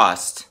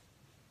Holocaust.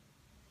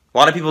 A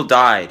lot of people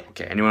died.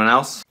 Okay, anyone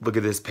else? Look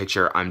at this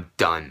picture. I'm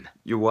done.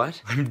 You're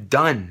what? I'm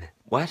done.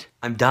 What?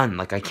 I'm done.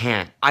 Like I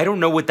can't. I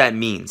don't know what that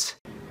means.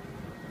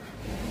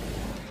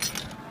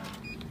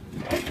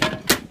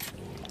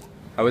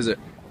 How is it?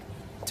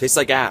 Tastes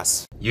like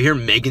ass. You hear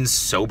Megan's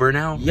sober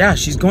now? Yeah,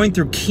 she's going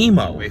through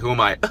chemo. Wait, who am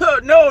I?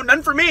 No,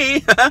 none for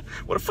me.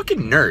 What a fucking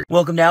nerd.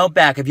 Welcome to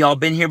Outback. Have y'all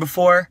been here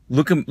before?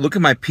 Look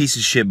at my piece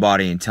of shit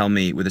body and tell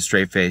me with a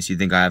straight face you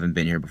think I haven't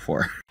been here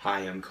before. Hi,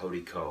 I'm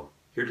Cody Co.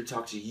 Here to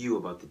talk to you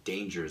about the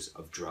dangers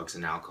of drugs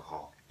and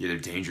alcohol. Yeah, they're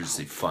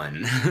dangerously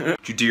fun.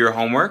 Did you do your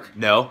homework?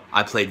 No,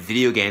 I played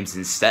video games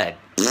instead.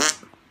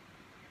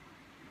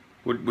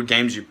 What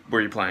games were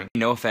you playing?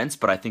 No offense,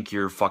 but I think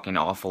you're fucking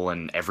awful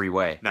in every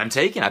way. None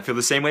taken. I feel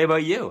the same way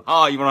about you.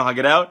 Oh, you wanna hug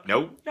it out?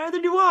 Nope.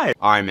 Neither do I.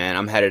 Alright, man,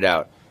 I'm headed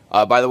out.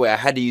 By the way, I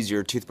had to use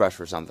your toothbrush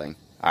for something.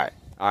 Alright,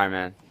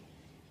 man.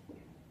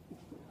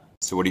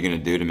 So what are you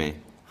gonna do to me?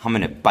 I'm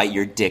gonna bite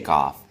your dick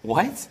off.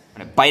 What?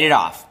 I'm gonna bite it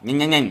off.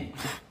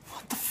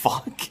 What the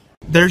fuck?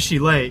 There she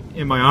lay,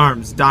 in my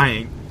arms,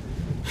 dying.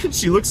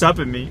 She looks up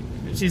at me,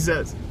 and she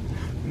says,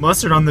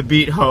 "Mustard on the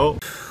beat, ho."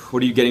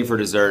 What are you getting for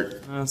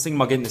dessert? I was thinking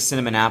about getting the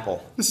cinnamon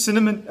apple. The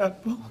cinnamon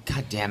apple? Oh,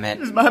 God damn it.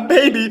 It's my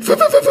baby.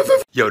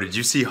 Yo, did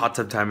you see Hot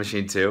Tub Time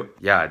Machine 2?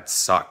 Yeah, it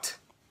sucked.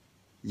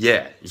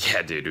 Yeah,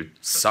 dude, it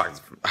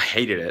sucked. I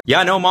hated it.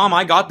 Yeah, no, Mom,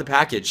 I got the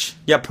package.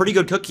 Yeah, pretty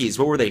good cookies.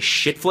 What were they,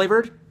 shit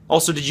flavored?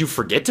 Also, did you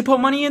forget to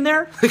put money in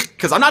there?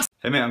 Because I'm not.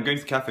 Hey man, I'm going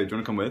to the cafe. Do you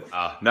want to come with?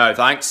 No,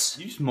 thanks.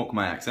 You just mock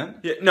my accent.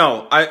 Yeah,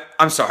 no,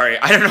 I'm sorry.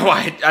 I don't know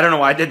why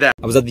I did that.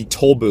 I was at the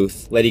toll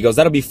booth. Lady goes,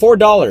 "That'll be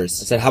 $4. I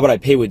said, "How about I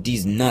pay with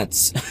these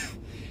nuts?"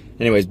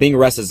 Anyways, being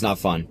arrested is not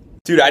fun.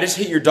 Dude, I just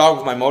hit your dog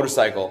with my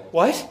motorcycle.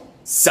 What?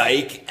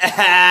 Psych.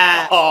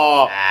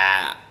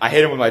 I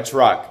hit him with my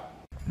truck.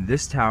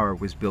 This tower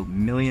was built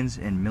millions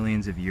and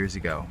millions of years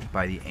ago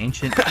by the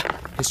ancient...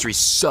 History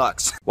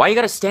sucks. Why you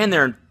gotta stand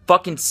there and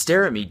fucking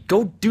stare at me?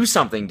 Go do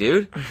something,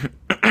 dude.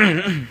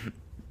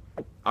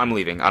 I'm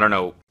leaving. I don't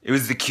know. It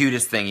was the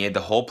cutest thing. He had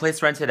the whole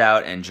place rented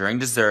out, and during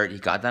dessert, he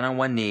got down on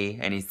one knee,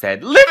 and he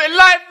said, "Living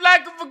life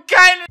like a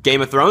volcano."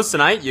 Game of Thrones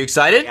tonight, you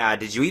excited? Yeah,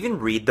 did you even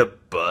read the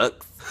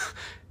books?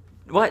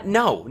 What?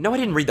 No, I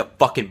didn't read the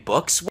fucking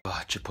books.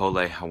 Oh,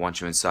 Chipotle, I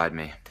want you inside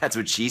me. That's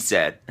what she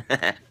said.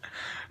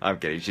 I'm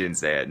kidding, she didn't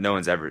say it. No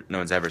one's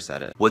ever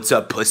said it. What's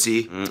up,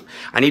 pussy?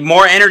 I need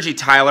more energy,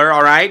 Tyler,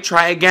 alright?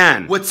 Try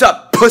again. What's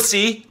up,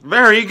 pussy?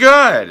 Very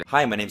good.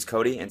 Hi, my name's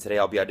Cody, and today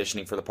I'll be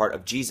auditioning for the part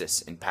of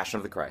Jesus in Passion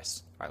of the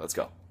Christ. Alright, let's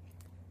go.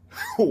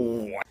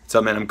 What's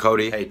up, man? I'm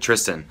Cody. Hey,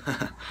 Tristan.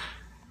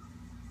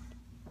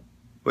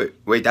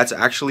 Wait, that's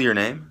actually your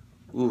name?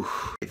 Ooh.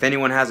 If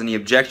anyone has any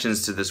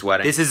objections to this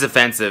wedding, this is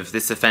offensive.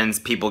 This offends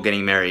people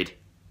getting married.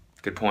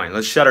 Good point.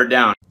 Let's shut her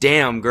down.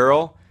 Damn,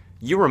 girl.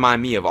 You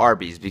remind me of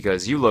Arby's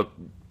because you look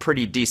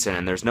pretty decent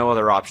and there's no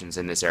other options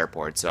in this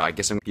airport, so I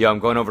guess I'm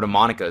going over to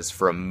Monica's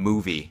for a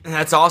movie.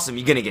 That's awesome.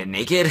 You gonna get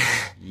naked?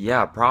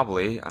 Yeah,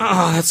 probably.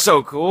 Oh, that's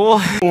so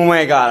cool. Oh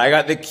my god, I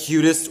got the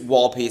cutest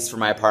wall piece for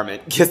my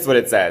apartment. Guess what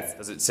it says?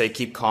 Does it say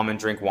keep calm and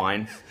drink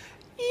wine?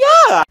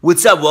 Yeah!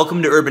 What's up?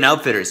 Welcome to Urban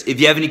Outfitters.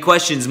 If you have any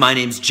questions, my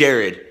name's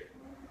Jared.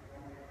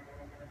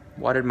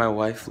 Why did my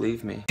wife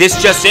leave me?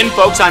 This just in,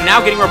 folks. I'm now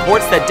getting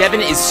reports that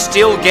Devin is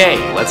still gay.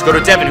 Let's go to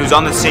Devin, who's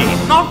on the scene.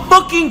 Not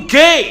fucking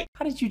gay!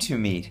 How did you two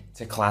meet? It's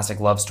a classic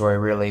love story,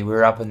 really. We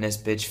were up in this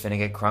bitch finna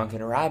get crunk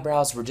and her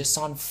eyebrows were just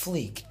on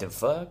fleek. The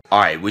fuck?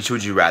 Alright, which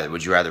would you rather?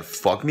 Would you rather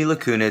fuck Mila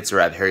Kunis or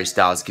have Harry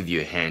Styles give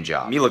you a hand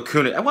job? Mila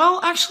Kunis,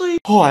 well, actually...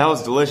 Oh, that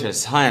was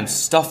delicious. I am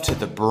stuffed to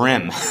the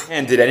brim.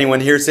 And did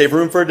anyone here save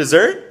room for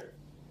dessert?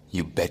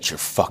 You bet your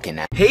fucking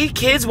ass. Hey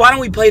kids, why don't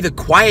we play the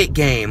quiet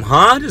game,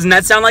 huh? Doesn't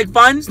that sound like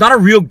fun? It's not a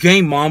real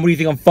game, Mom. What do you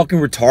think, I'm fucking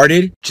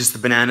retarded? Just the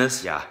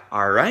bananas? Yeah.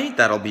 Alright,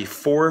 that'll be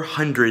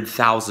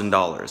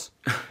 $400,000.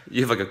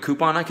 You have like a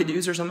coupon I could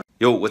use or something?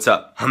 Yo, what's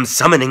up? I'm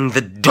summoning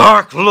the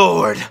Dark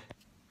Lord.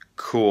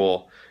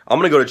 Cool. I'm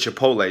gonna go to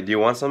Chipotle. Do you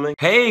want something?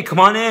 Hey, come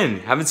on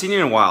in. Haven't seen you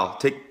in a while.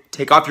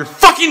 Take off your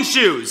fucking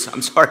shoes!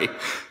 I'm sorry.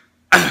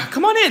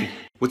 Come on in.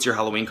 What's your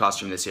Halloween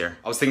costume this year?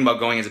 I was thinking about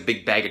going as a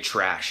big bag of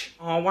trash.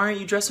 Oh, why aren't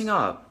you dressing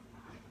up?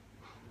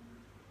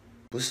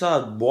 What's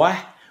up, boy?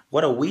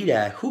 What a weed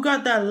at? Who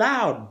got that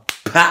loud?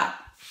 Pop!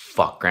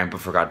 Fuck, Grandpa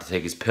forgot to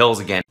take his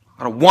pills again.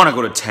 I don't want to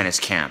go to tennis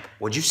camp.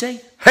 What'd you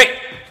say? Hey!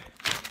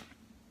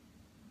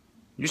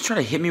 You just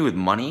trying to hit me with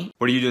money?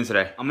 What are you doing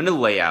today? I'm gonna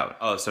lay out.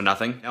 Oh, so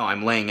nothing? No,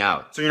 I'm laying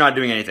out. So you're not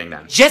doing anything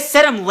then? Just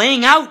said I'm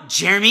laying out,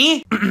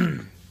 Jeremy!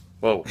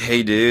 Whoa.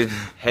 Hey, dude.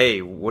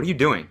 Hey, what are you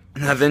doing?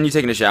 Nothing. You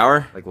taking a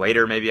shower? Like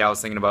later, maybe I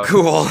was thinking about.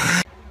 Cool.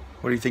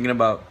 What are you thinking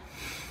about?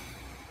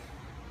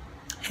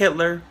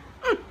 Hitler.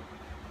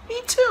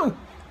 Me too.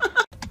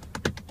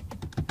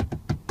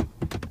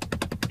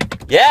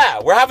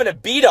 Yeah, we're having a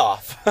beat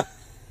off.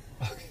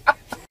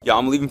 Yo,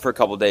 I'm leaving for a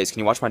couple days. Can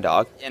you watch my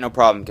dog? Yeah, no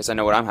problem, because I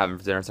know what I'm having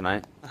for dinner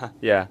tonight.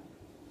 Yeah.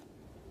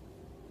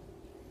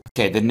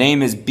 Okay, the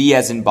name is B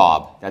as in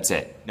Bob. That's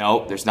it.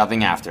 No, there's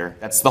nothing after.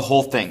 That's the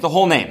whole thing. The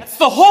whole name. That's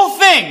the whole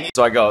thing!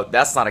 So I go,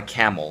 that's not a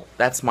camel.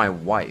 That's my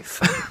wife.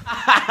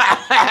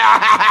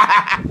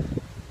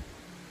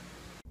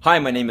 Hi,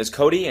 my name is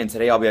Cody, and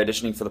today I'll be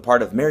auditioning for the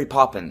part of Mary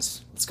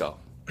Poppins. Let's go.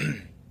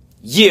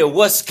 Yeah,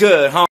 what's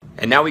good, huh?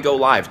 And now we go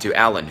live to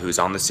Alan, who's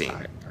on the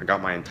scene. I got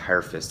my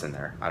entire fist in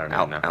there. I don't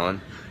know.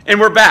 Alan.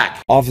 And we're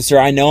back. Officer,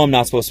 I know I'm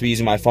not supposed to be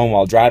using my phone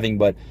while driving,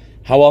 but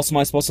how else am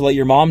I supposed to let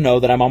your mom know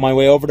that I'm on my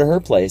way over to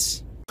her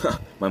place?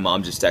 My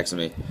mom just texted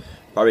me.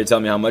 Probably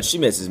telling me how much she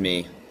misses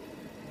me.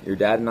 Your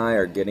dad and I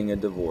are getting a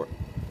divorce.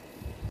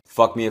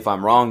 Fuck me if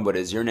I'm wrong, but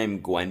is your name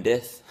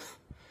Gwendith?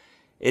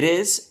 It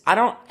is?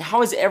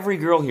 How is every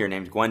girl here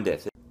named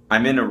Gwendith?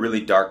 I'm in a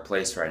really dark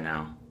place right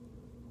now.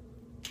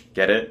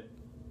 Get it?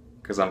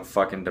 Because I'm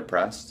fucking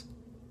depressed.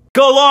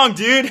 Go along,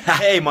 dude.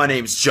 Hey, my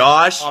name's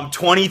Josh. I'm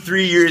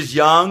 23 years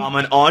young. I'm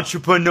an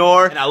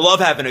entrepreneur, and I love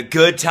having a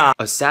good time.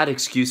 A sad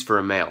excuse for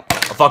a male.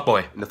 A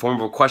fuckboy. In the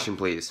form of a question,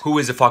 please. Who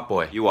is a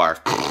fuckboy? You are.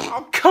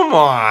 Oh, come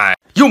on.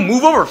 Yo,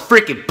 move over,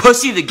 freaking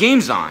pussy. The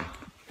game's on.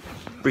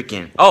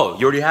 Freaking. Oh,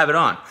 you already have it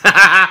on.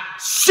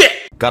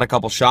 Shit. Got a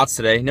couple shots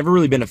today. Never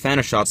really been a fan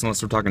of shots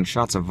unless we're talking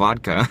shots of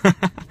vodka.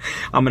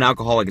 I'm an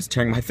alcoholic. It's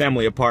tearing my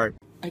family apart.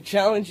 I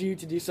challenge you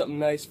to do something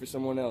nice for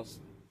someone else.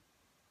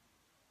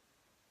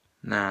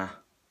 Nah,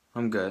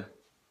 I'm good.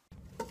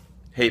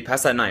 Hey,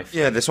 pass that knife.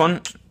 Yeah, this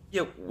one?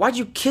 Yeah, why'd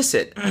you kiss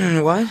it?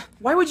 What?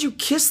 Why would you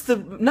kiss the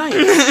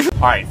knife?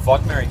 Alright,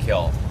 fuck, marry,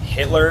 kill.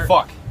 Hitler?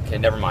 Fuck. Okay,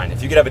 never mind.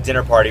 If you could have a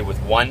dinner party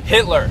with one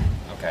Hitler.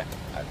 Okay.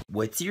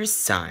 What's your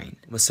sign?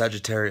 I'm a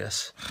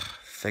Sagittarius.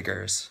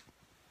 Figures.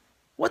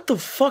 What the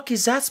fuck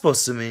is that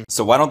supposed to mean?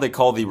 So why don't they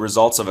call the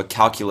results of a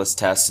calculus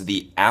test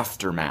the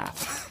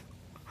aftermath?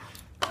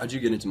 How'd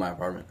you get into my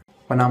apartment?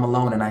 When I'm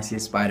alone and I see a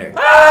spider,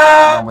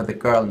 I'm with a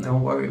girl,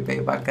 don't worry,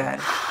 babe, I got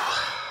it.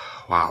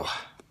 Wow.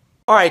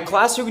 Alright,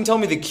 class, who can tell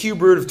me the cube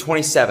root of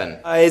 27?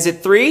 Is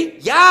it 3?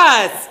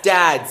 Yes,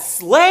 Dad,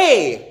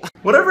 slay!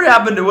 Whatever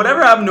happened to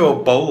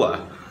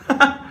Ebola?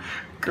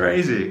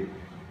 Crazy.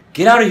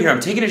 Get out of here, I'm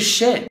taking a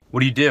shit.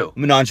 What do you do?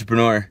 I'm an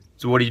entrepreneur.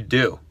 So what do you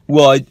do?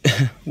 Well,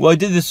 I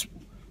did this.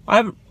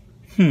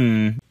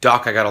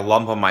 Doc, I got a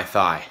lump on my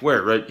thigh.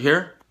 Where? Right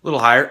here? A little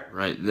higher.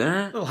 Right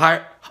there. A little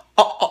higher.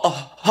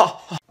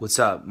 What's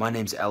up? My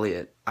name's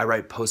Elliot. I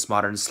write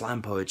postmodern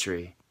slam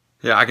poetry.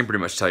 Yeah, I can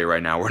pretty much tell you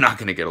right now, we're not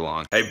gonna get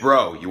along. Hey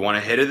bro, you want a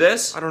hit of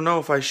this? I don't know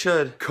if I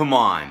should. Come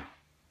on.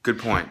 Good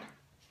point.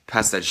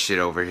 Pass that shit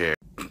over here.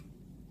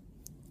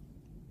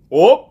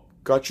 Oh,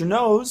 got your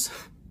nose.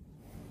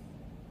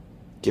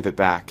 Give it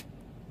back.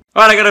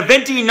 Alright, I got a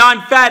venti,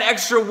 non-fat,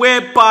 extra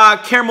whip,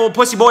 caramel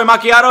pussy boy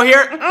macchiato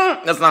here.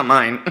 That's not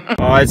mine.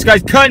 Oh, this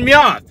guy's cutting me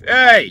off.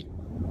 Hey!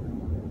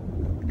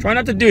 Try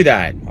not to do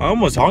that. I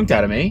almost honked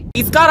at him,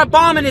 He's got a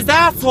bomb in his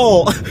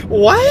asshole.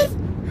 What?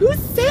 Who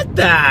said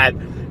that?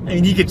 I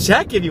mean, you could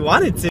check if you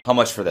wanted to. How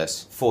much for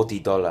this?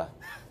 $40.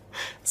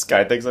 This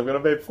guy thinks I'm gonna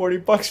pay 40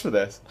 bucks for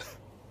this.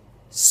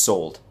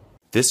 Sold.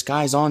 This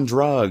guy's on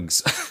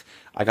drugs.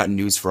 I got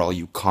news for all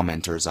you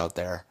commenters out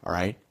there,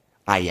 alright?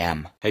 I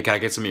am. Hey, can I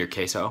get some of your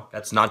queso?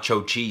 That's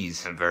nacho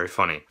cheese. And very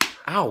funny.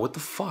 Ow, what the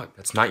fuck?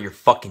 That's not your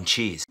fucking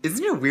cheese.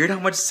 Isn't it weird how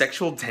much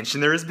sexual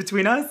tension there is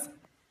between us?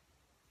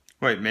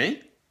 Wait,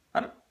 me?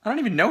 I don't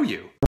even know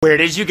you. Where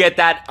did you get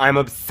that? I'm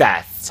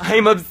obsessed.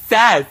 I'm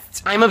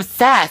obsessed. I'm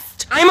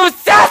obsessed. I'm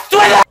obsessed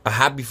with it! A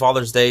happy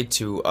Father's Day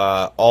to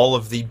all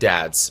of the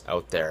dads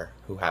out there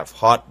who have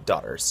hot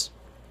daughters.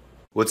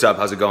 What's up?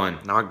 How's it going?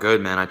 Not good,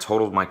 man. I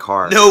totaled my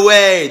car. No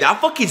way! That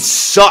fucking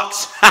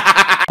sucks!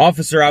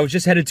 Officer, I was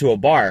just headed to a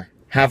bar.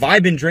 Have I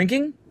been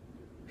drinking?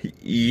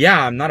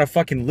 Yeah, I'm not a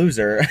fucking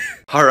loser.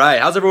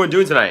 Alright, how's everyone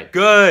doing tonight?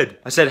 Good.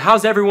 I said,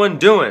 how's everyone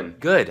doing?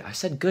 Good. I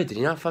said good. Did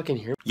you not fucking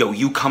hear me? Yo,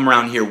 you come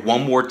around here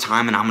one more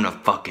time and I'm gonna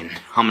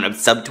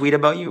subtweet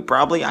about you,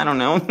 probably. I don't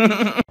know.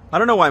 I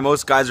don't know why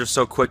most guys are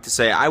so quick to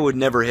say, I would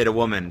never hit a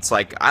woman. It's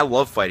like, I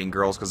love fighting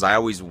girls because I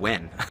always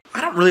win.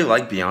 I don't really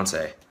like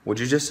Beyonce. What'd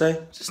you just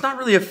say? Just not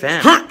really a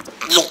fan.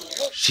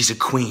 She's a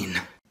queen.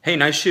 Hey,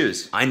 nice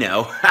shoes. I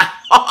know.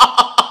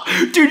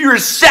 Dude, you're a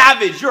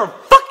savage. You're a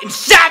fucking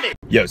savage.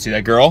 Yo, see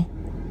that girl?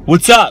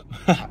 What's up?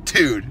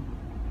 Dude,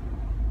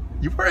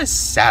 you are a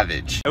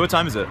savage. Hey, what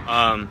time is it?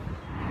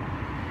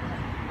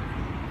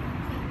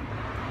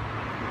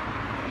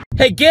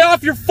 Hey, get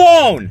off your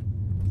phone!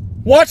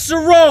 Watch the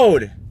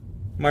road!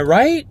 Am I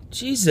right?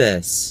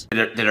 Jesus.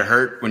 Did it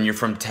hurt when you're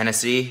from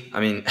Tennessee?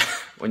 I mean,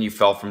 when you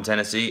fell from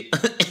Tennessee?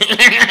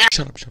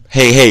 Shut up.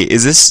 Hey,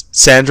 is this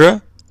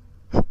Sandra?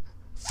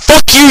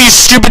 Fuck you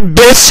stupid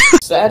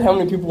bitch! Sad how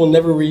many people will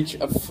never reach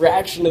a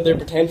fraction of their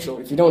potential.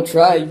 If you don't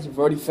try, you've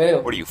already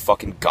failed. What are you,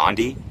 fucking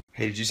Gandhi?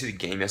 Hey, did you see the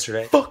game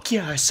yesterday? Fuck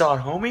yeah, I saw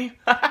it, homie.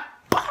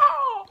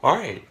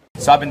 Alright.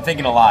 So I've been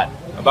thinking a lot.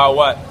 About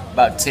what?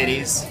 About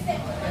titties.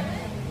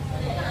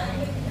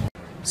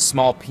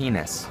 Small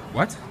penis.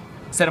 What?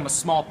 Said I'm a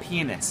small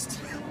pianist.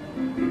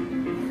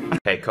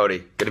 Hey,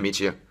 Cody. Good to meet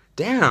you.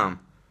 Damn.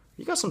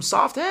 You got some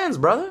soft hands,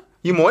 brother.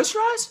 You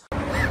moisturize?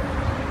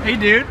 Hey,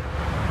 dude.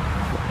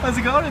 How's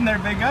it going in there,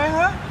 big guy,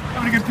 huh?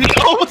 Having a good pee?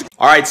 Oh,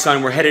 Alright,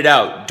 son, we're headed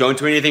out. Don't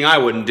do anything I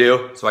wouldn't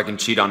do, so I can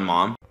cheat on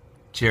mom.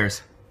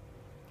 Cheers.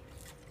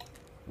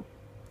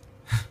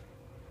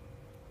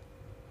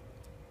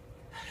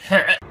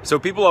 So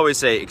people always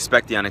say,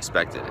 expect the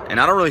unexpected. And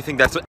I don't really think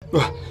that's what...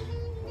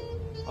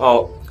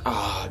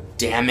 Oh,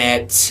 damn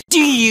it. Do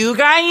you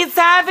guys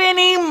have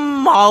any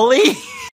Molly?